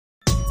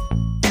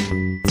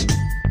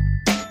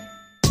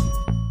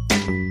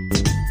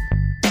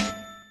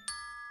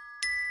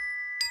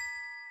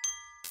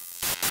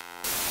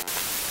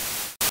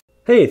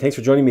Hey, thanks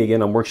for joining me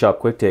again on Workshop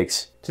Quick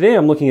Takes. Today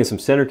I'm looking at some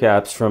center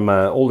caps from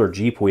an older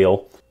Jeep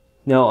wheel.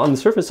 Now on the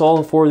surface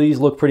all four of these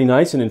look pretty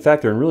nice, and in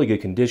fact they're in really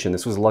good condition.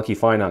 This was a lucky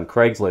find on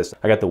Craigslist.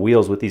 I got the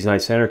wheels with these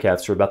nice center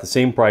caps for about the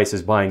same price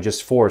as buying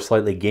just four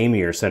slightly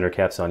gamier center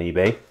caps on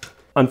eBay.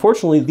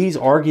 Unfortunately, these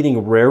are getting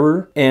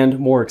rarer and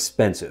more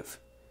expensive.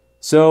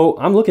 So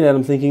I'm looking at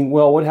them thinking,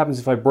 well, what happens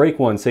if I break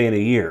one, say in a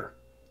year?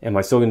 Am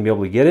I still going to be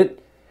able to get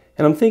it?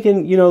 And I'm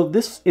thinking, you know,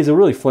 this is a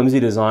really flimsy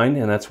design,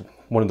 and that's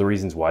one of the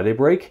reasons why they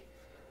break.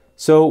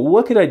 So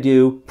what could I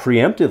do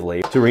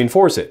preemptively to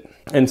reinforce it?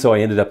 And so I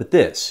ended up at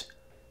this.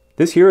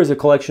 This here is a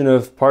collection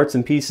of parts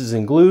and pieces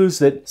and glues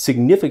that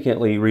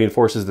significantly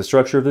reinforces the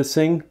structure of this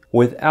thing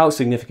without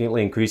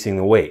significantly increasing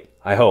the weight.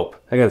 I hope.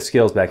 I got the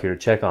scales back here to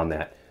check on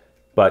that.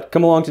 But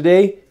come along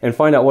today and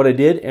find out what I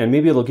did, and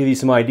maybe it'll give you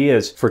some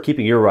ideas for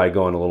keeping your ride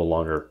going a little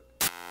longer.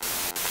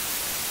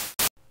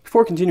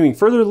 Before continuing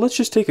further, let's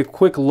just take a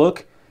quick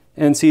look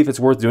and see if it's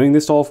worth doing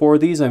this to all four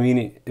of these. I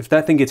mean, if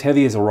that thing gets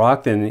heavy as a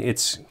rock, then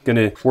it's going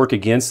to work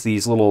against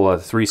these little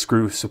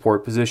 3-screw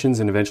support positions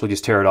and eventually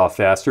just tear it off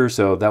faster.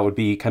 So that would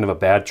be kind of a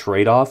bad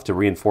trade-off, to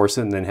reinforce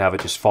it and then have it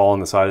just fall on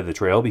the side of the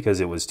trail because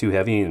it was too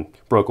heavy and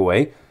broke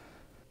away.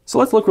 So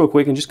let's look real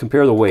quick and just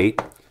compare the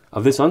weight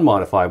of this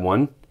unmodified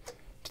one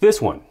to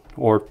this one,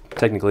 or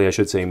technically I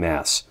should say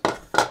mass.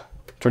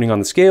 Turning on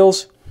the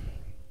scales,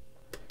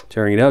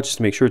 tearing it out just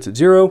to make sure it's at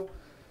 0.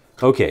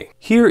 Okay,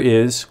 here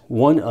is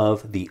one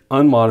of the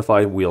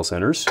unmodified wheel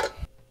centers.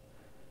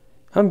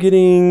 I'm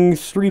getting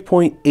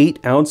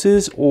 3.8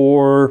 ounces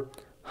or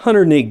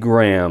 108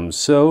 grams.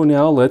 So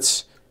now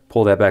let's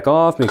pull that back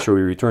off, make sure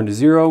we return to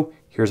 0.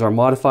 Here's our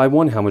modified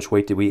one. How much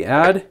weight did we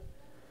add?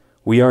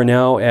 We are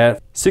now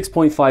at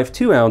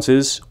 6.52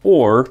 ounces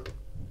or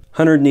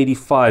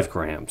 185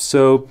 grams.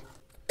 So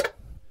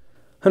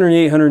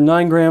 108,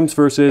 109 grams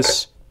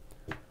versus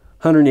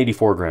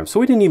 184 grams. So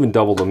we didn't even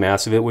double the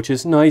mass of it, which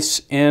is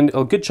nice. And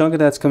a good chunk of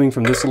that's coming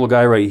from this little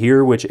guy right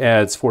here, which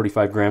adds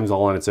 45 grams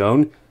all on its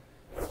own.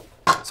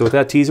 So with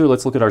that teaser,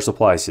 let's look at our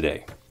supplies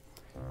today.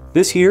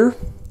 This here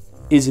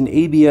is an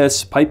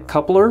ABS pipe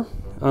coupler.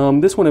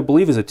 This one I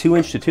believe is a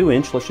 2-inch to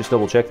 2-inch. Let's just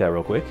double check that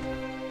real quick.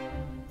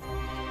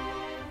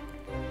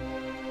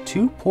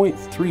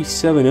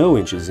 2.370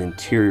 inches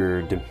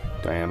interior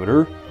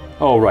diameter.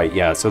 Oh right,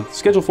 yeah, so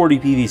Schedule 40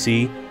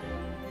 PVC.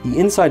 The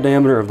inside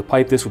diameter of the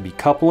pipe this would be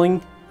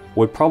coupling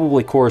would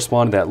probably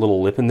correspond to that little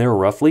lip in there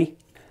roughly.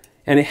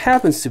 And it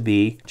happens to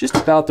be just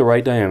about the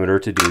right diameter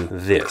to do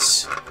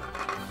this.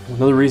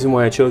 Another reason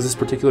why I chose this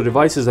particular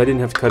device is I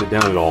didn't have to cut it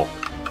down at all.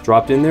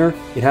 Dropped in there,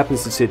 it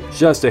happens to sit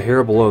just a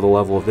hair below the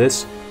level of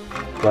this,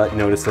 but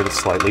notice that it's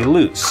slightly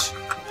loose.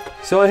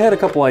 So I had a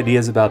couple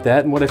ideas about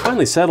that, and what I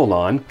finally settled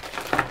on,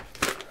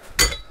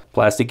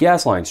 plastic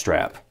gas line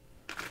strap.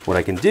 What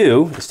I can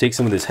do is take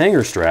some of this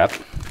hanger strap,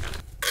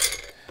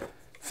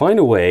 find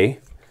a way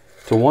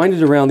to wind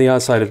it around the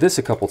outside of this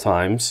a couple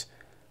times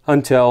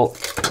until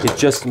it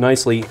just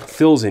nicely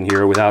fills in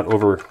here without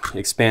over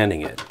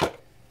expanding it.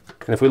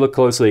 And if we look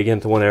closely again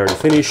to the one I already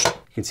finished,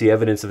 you can see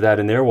evidence of that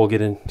in there. We'll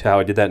get into how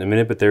I did that in a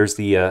minute, but there's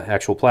the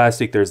actual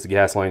plastic, there's the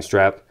gas line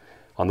strap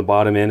on the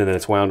bottom end, and then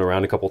it's wound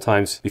around a couple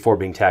times before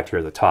being tacked here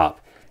at the top.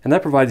 And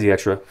that provides the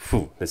extra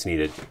that's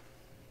needed.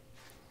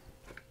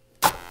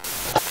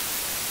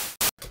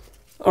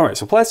 Alright,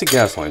 so plastic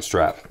gas line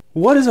strap.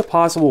 What is a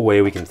possible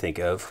way we can think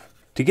of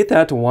to get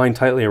that to wind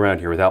tightly around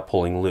here without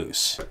pulling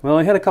loose? Well,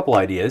 I had a couple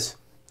ideas.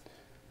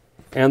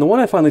 And the one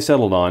I finally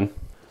settled on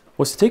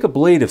was to take a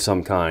blade of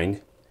some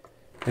kind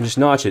and just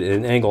notch it at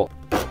an angle.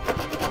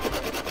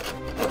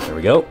 There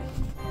we go.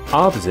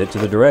 Opposite to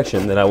the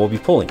direction that I will be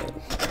pulling it.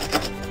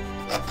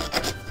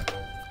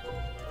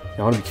 Now,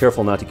 I want to be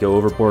careful not to go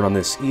overboard on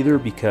this either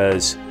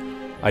because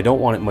I don't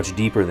want it much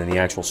deeper than the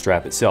actual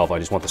strap itself. I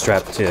just want the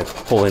strap to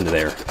pull into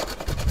there.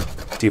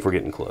 See if we're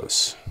getting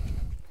close.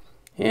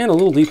 And a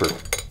little deeper.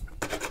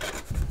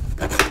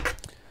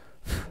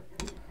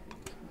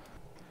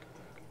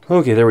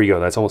 Okay, there we go.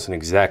 That's almost an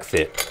exact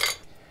fit.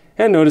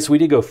 And notice we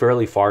did go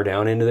fairly far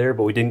down into there,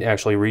 but we didn't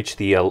actually reach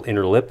the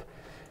inner lip.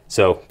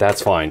 So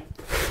that's fine.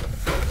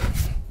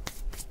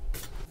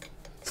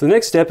 So the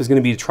next step is going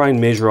to be to try and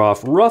measure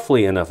off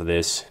roughly enough of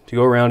this to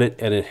go around it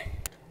at an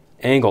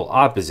angle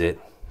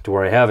opposite to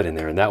where I have it in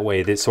there, and that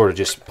way this sort of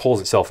just pulls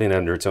itself in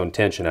under its own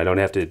tension. I don't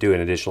have to do an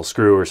additional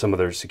screw or some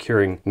other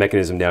securing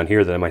mechanism down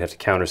here that I might have to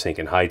countersink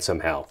and hide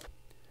somehow.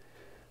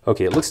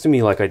 Okay, it looks to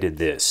me like I did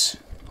this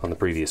on the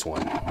previous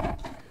one.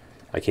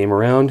 I came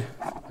around,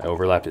 I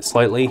overlapped it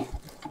slightly,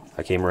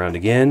 I came around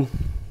again,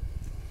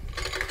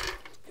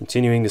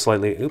 continuing to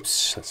slightly,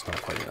 oops, that's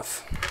not quite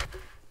enough.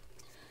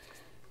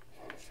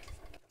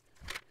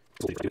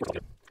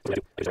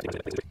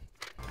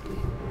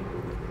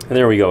 And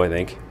there we go, I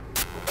think.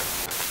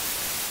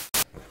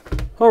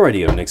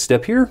 Alrighty, next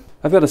step here.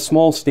 I've got a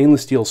small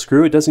stainless steel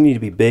screw. It doesn't need to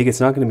be big. It's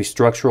not going to be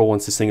structural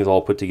once this thing is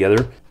all put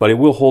together, but it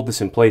will hold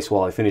this in place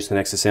while I finish the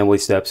next assembly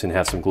steps and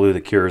have some glue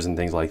that cures and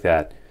things like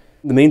that.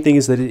 The main thing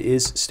is that it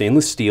is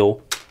stainless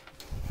steel.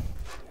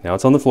 Now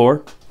it's on the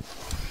floor.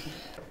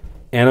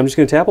 And I'm just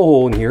going to tap a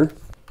hole in here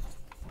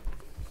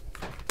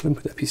I'm gonna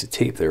put that piece of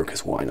tape there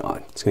because why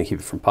not? It's gonna keep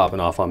it from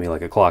popping off on me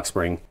like a clock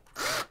spring.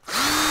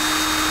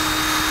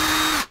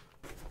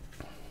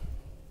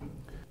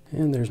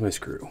 And there's my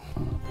screw.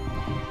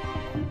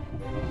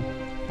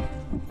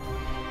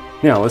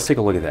 Now let's take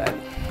a look at that.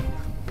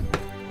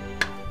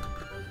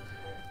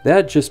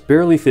 That just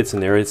barely fits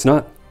in there. It's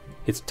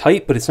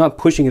tight, but it's not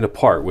pushing it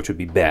apart, which would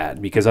be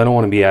bad because I don't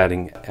want to be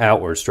adding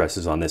outward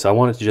stresses on this. I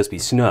want it to just be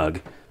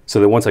snug so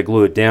that once I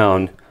glue it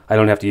down, I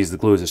don't have to use the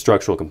glue as a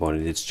structural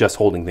component. It's just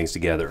holding things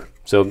together.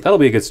 So that'll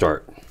be a good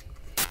start.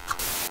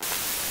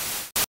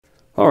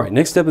 All right,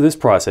 next step of this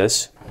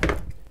process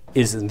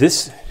is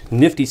this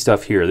nifty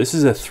stuff here. This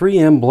is a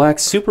 3M black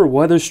super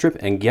weather strip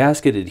and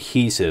gasket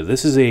adhesive.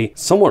 This is a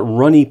somewhat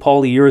runny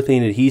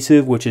polyurethane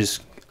adhesive, which is,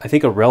 I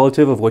think, a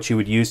relative of what you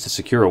would use to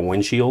secure a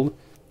windshield,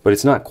 but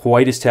it's not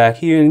quite as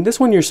tacky. And this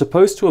one you're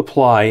supposed to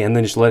apply and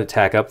then just let it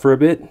tack up for a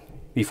bit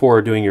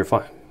before doing your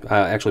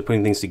actually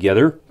putting things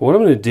together. But what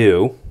I'm going to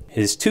do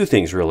is two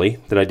things really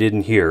that I did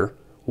in here.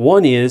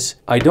 One is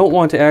I don't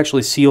want to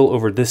actually seal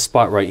over this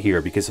spot right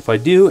here, because if I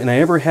do and I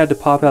ever had to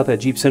pop out that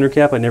Jeep center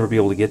cap, I'd never be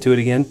able to get to it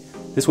again.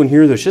 This one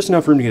here, there's just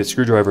enough room to get a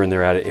screwdriver in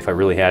there at it if I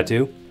really had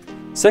to.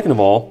 Second of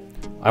all,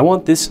 I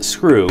want this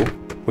screw,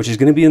 which is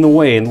going to be in the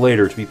way and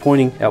later, to be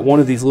pointing at one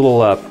of these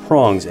little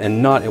prongs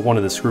and not at one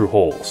of the screw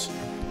holes.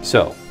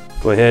 So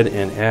go ahead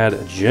and add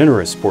a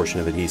generous portion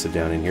of adhesive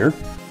down in here.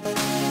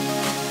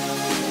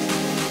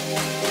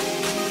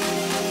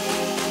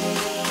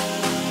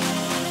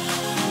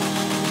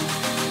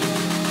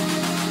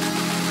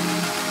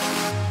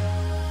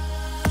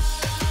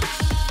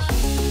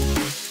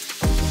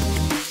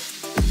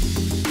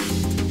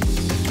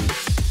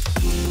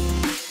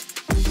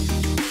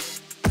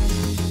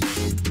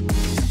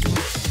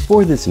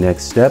 For this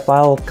next step,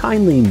 I'll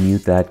kindly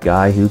mute that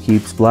guy who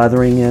keeps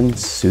blathering and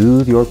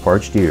soothe your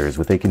parched ears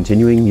with a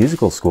continuing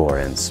musical score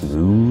and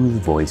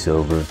smooth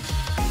voiceover.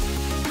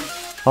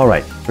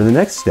 Alright, for the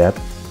next step,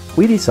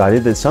 we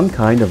decided that some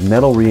kind of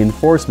metal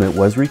reinforcement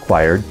was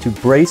required to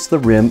brace the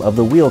rim of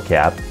the wheel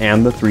cap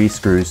and the 3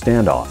 screw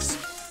standoffs.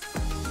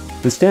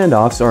 The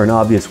standoffs are an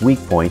obvious weak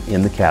point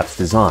in the cap's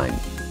design,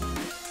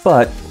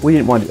 but we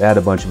didn't want to add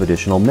a bunch of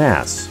additional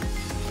mass.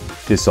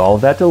 To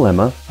solve that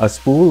dilemma, a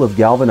spool of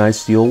galvanized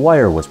steel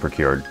wire was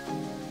procured.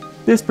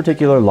 This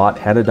particular lot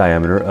had a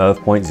diameter of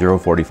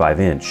 0.045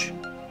 inch.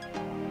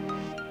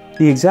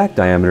 The exact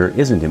diameter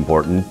isn't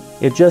important,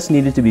 it just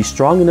needed to be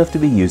strong enough to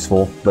be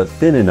useful, but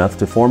thin enough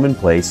to form in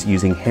place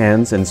using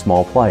hands and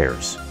small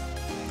pliers.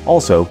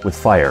 Also with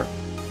fire.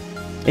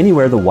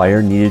 Anywhere the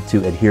wire needed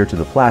to adhere to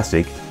the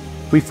plastic,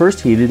 we first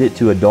heated it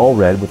to a dull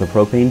red with a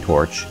propane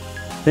torch,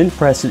 then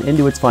pressed it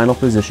into its final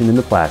position in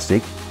the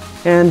plastic,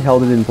 and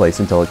held it in place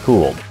until it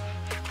cooled.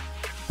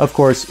 Of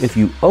course, if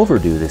you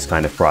overdo this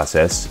kind of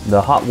process,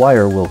 the hot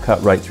wire will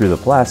cut right through the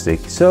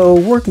plastic, so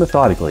work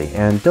methodically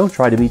and don't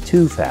try to be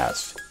too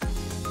fast.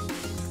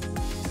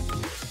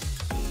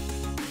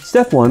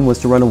 Step 1 was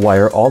to run a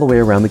wire all the way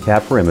around the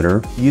cap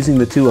perimeter using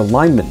the 2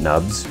 alignment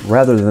nubs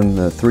rather than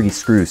the 3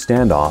 screw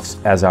standoffs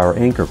as our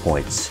anchor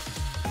points.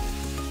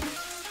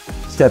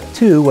 Step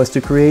 2 was to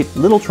create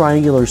little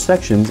triangular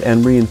sections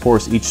and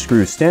reinforce each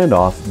screw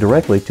standoff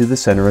directly to the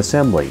center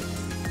assembly.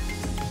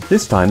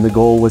 This time the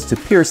goal was to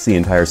pierce the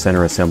entire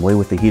center assembly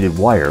with the heated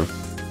wire,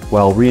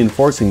 while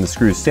reinforcing the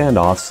screw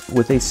standoffs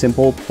with a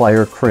simple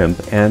plier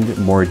crimp and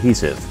more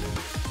adhesive.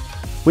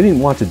 We didn't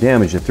want to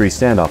damage the 3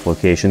 standoff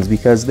locations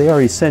because they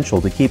are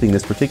essential to keeping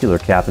this particular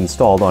cap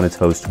installed on its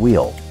host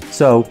wheel,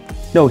 so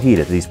no heat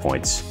at these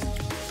points.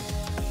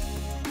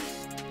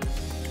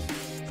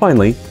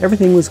 Finally,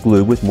 everything was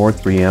glued with more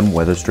 3M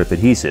weather strip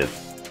adhesive.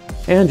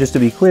 And just to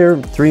be clear,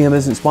 3M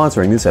isn't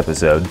sponsoring this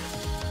episode.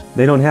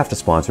 They don't have to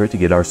sponsor it to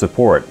get our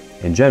support.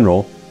 In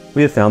general,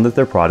 we have found that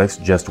their products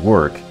just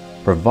work,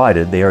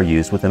 provided they are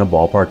used within a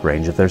ballpark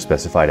range of their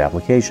specified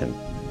application.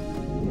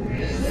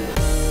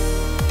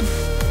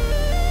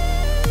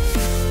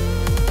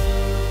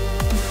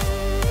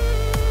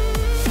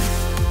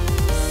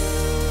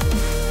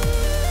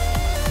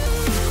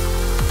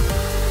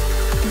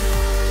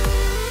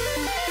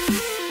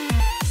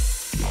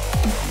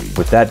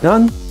 With that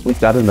done, we've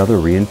got another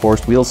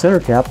reinforced wheel center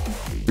cap.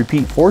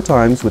 Repeat 4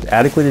 times with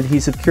adequate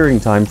adhesive curing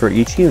time for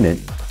each unit,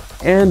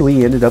 and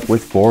we ended up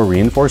with 4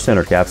 reinforced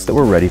center caps that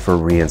were ready for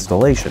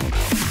reinstallation.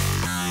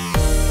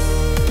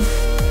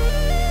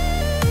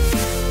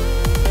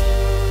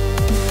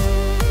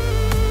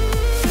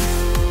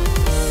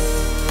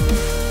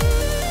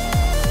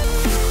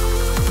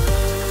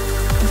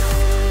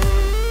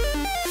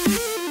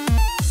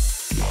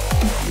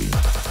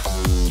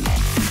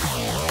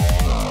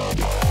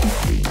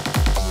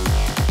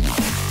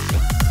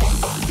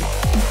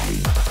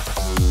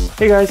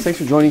 Hey guys, thanks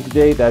for joining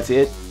today. That's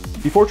it.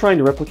 Before trying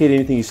to replicate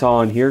anything you saw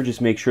on here,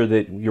 just make sure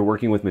that you're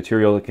working with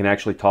material that can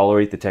actually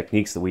tolerate the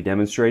techniques that we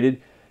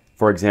demonstrated.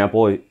 For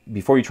example,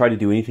 before you try to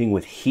do anything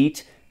with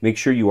heat, make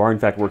sure you are in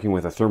fact working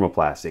with a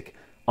thermoplastic.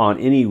 On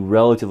any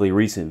relatively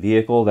recent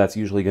vehicle, that's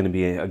usually going to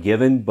be a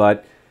given,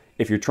 but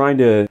if you're trying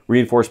to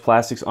reinforce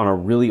plastics on a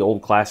really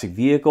old classic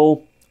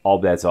vehicle, all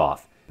bets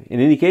off. In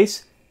any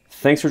case,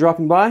 Thanks for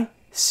dropping by.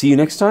 See you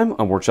next time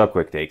on Workshop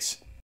Quick Takes.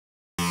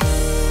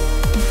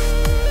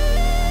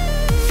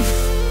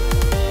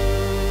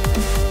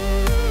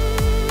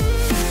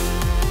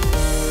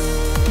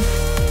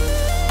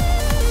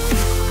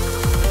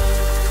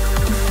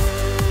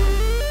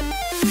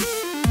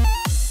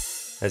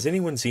 Has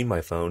anyone seen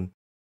my phone?